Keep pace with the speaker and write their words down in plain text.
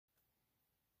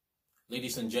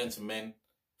Ladies and gentlemen,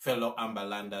 fellow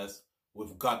Amberlanders,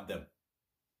 we've got them.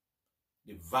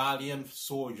 The valiant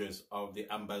soldiers of the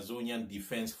Ambazonian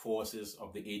Defense Forces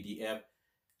of the ADF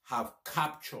have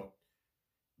captured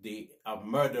the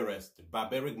murderers, the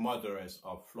barbaric murderers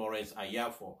of Florence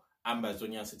Ayafo,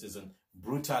 Ambazonian citizen,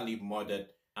 brutally murdered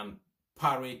and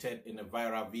paraded in a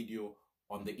viral video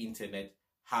on the internet,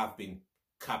 have been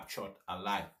captured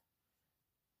alive.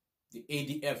 The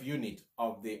ADF unit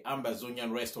of the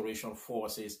Ambazonian Restoration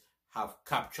Forces have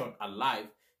captured alive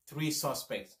 3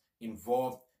 suspects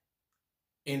involved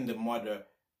in the murder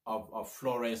of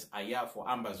Florence Ayafo,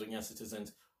 Ambazonian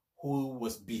citizens, who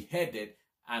was beheaded,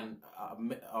 and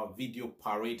a video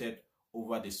paraded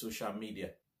over the social media.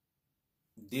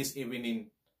 This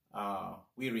evening,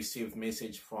 we received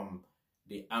message from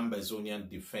the Ambazonian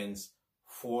Defense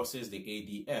Forces, the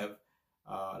ADF,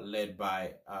 led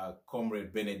by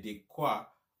Comrade Benedict Kwa,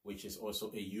 which is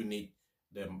also a unit,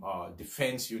 the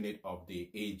defense unit of the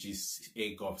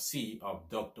AGOVC of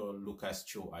Dr. Lucas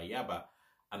Cho Ayaba,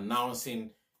 announcing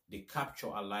the capture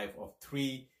alive of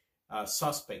 3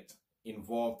 suspects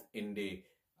involved in the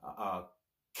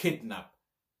kidnap,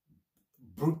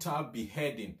 brutal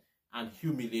beheading, and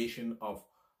humiliation of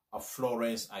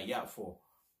Florence Ayafo,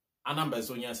 an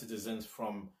Ambazonian citizen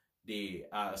from the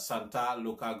Santa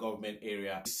local government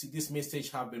area. This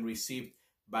message have been received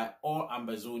by all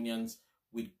Ambazonians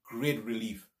with great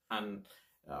relief, and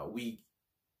we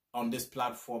on this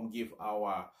platform give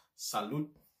our salute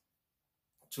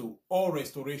to all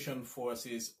restoration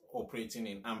forces operating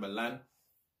in Amberland,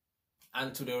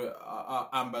 and to the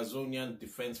Ambazonian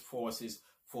Defense Forces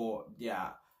for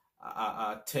their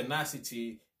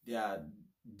tenacity, their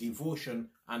devotion,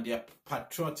 and their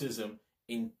patriotism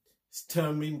in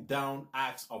stemming down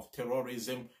acts of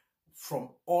terrorism from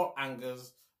all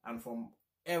angles and from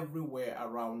everywhere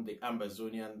around the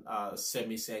Ambazonian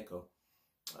semicircle.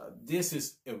 This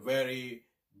is a very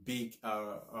big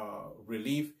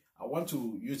relief. I want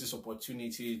to use this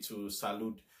opportunity to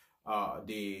salute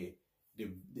the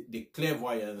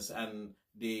clairvoyance and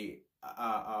the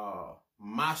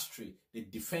mastery, the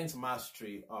defense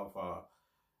mastery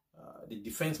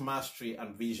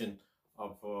and vision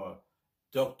of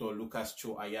Dr. Lucas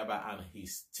Cho Ayaba and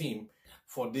his team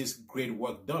for this great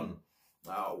work done.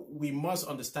 We must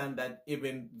understand that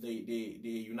even the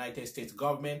United States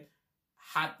government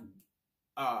had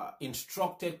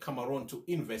instructed Cameroon to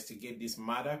investigate this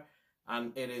matter,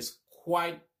 and it is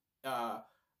quite a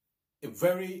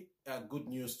very good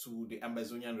news to the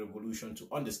Ambazonian revolution to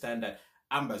understand that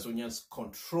Ambazonians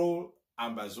control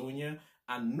Ambazonia,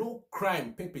 and no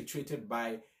crime perpetrated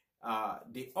by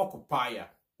the occupier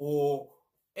or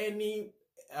any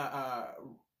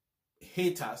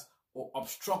haters or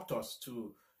obstructors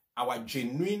to our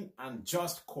genuine and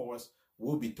just cause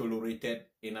will be tolerated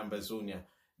in Ambazonia.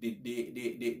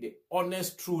 The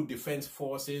honest, true defense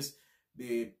forces,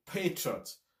 the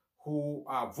patriots who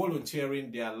are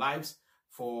volunteering their lives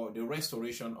for the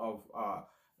restoration of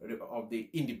the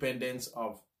independence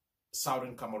of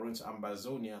Southern Cameroon's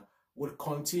Ambazonia, will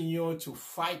continue to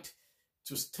fight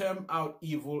to stem out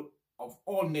evil of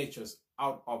all natures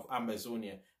out of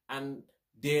Ambazonia. And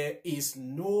there is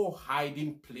no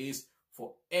hiding place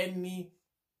for any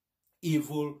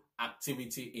evil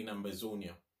activity in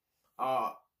Ambazonia.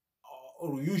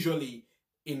 Usually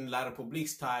in La République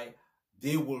style,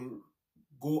 they will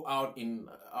go out in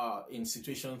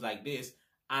situations like this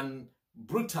and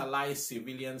brutalize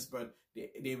civilians, but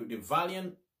the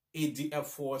valiant ADF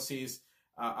forces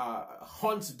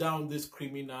hunt down these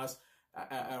criminals,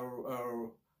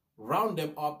 round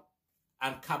them up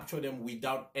and capture them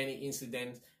without any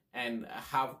incident, and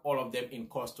have all of them in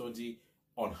custody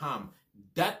unharmed.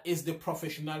 That is the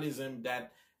professionalism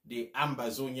that the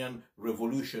Ambazonian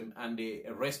revolution and the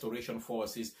restoration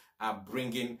forces are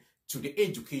bringing to the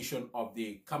education of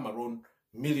the Cameroon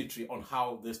military on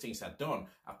how these things are done.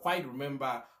 I quite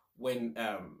remember when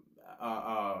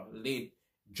late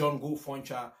John Go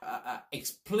Foncha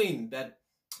explained that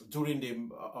during the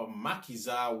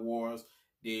Makiza wars,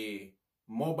 the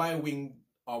mobile wing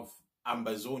of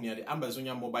Ambazonia, the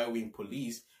Ambazonian mobile wing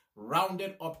police,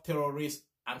 rounded up terrorists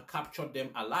and captured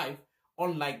them alive,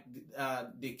 unlike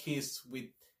the case with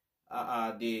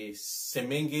the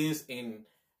Semenges in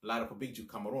La République du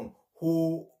Cameroon,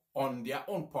 who on their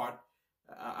own part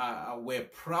were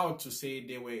proud to say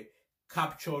they were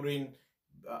capturing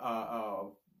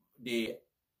the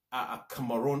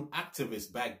Cameroon activists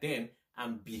back then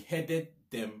and beheaded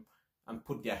them and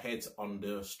put their heads on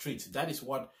the streets. That is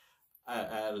what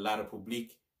La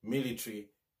République military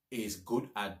is good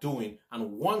at doing.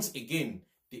 And once again,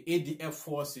 the ADF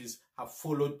forces have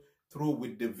followed through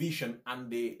with the vision and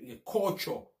the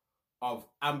culture of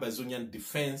Ambazonian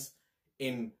defense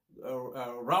in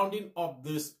rounding up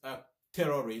these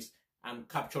terrorists and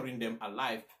capturing them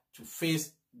alive to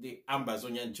face the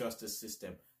Ambazonian justice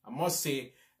system. I must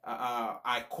say,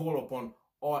 I call upon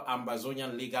all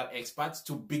Ambazonian legal experts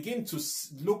to begin to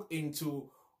look into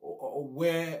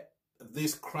where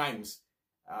these crimes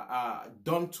are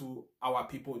done to our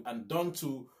people and done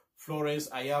to Florence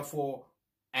Ayafo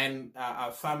and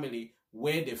our family,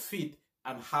 where they fit,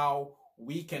 and how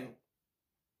we can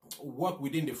work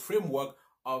within the framework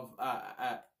of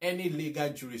any legal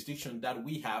jurisdiction that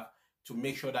we have to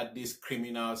make sure that these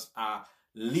criminals are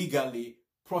legally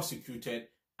prosecuted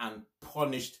and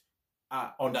punished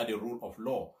under the rule of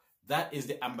law. That is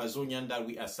the Ambazonian that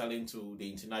we are selling to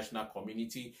the international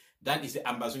community. That is the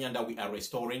Ambazonian that we are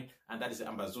restoring, and that is the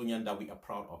Ambazonian that we are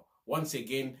proud of. Once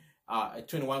again, a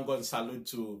 21-gun salute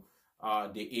to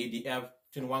the ADF,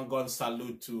 21-gun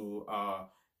salute to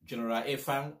General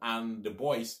Efang and the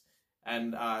boys,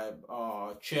 and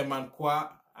Chairman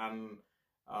Kwa and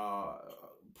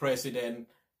President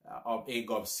of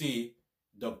AGOVC,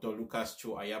 Dr. Lucas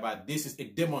Cho Ayaba. This is a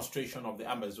demonstration of the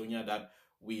Ambazonia that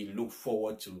we look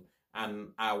forward to. And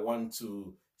I want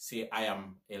to say I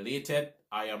am elated.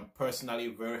 I am personally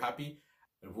very happy.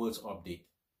 Revolts update.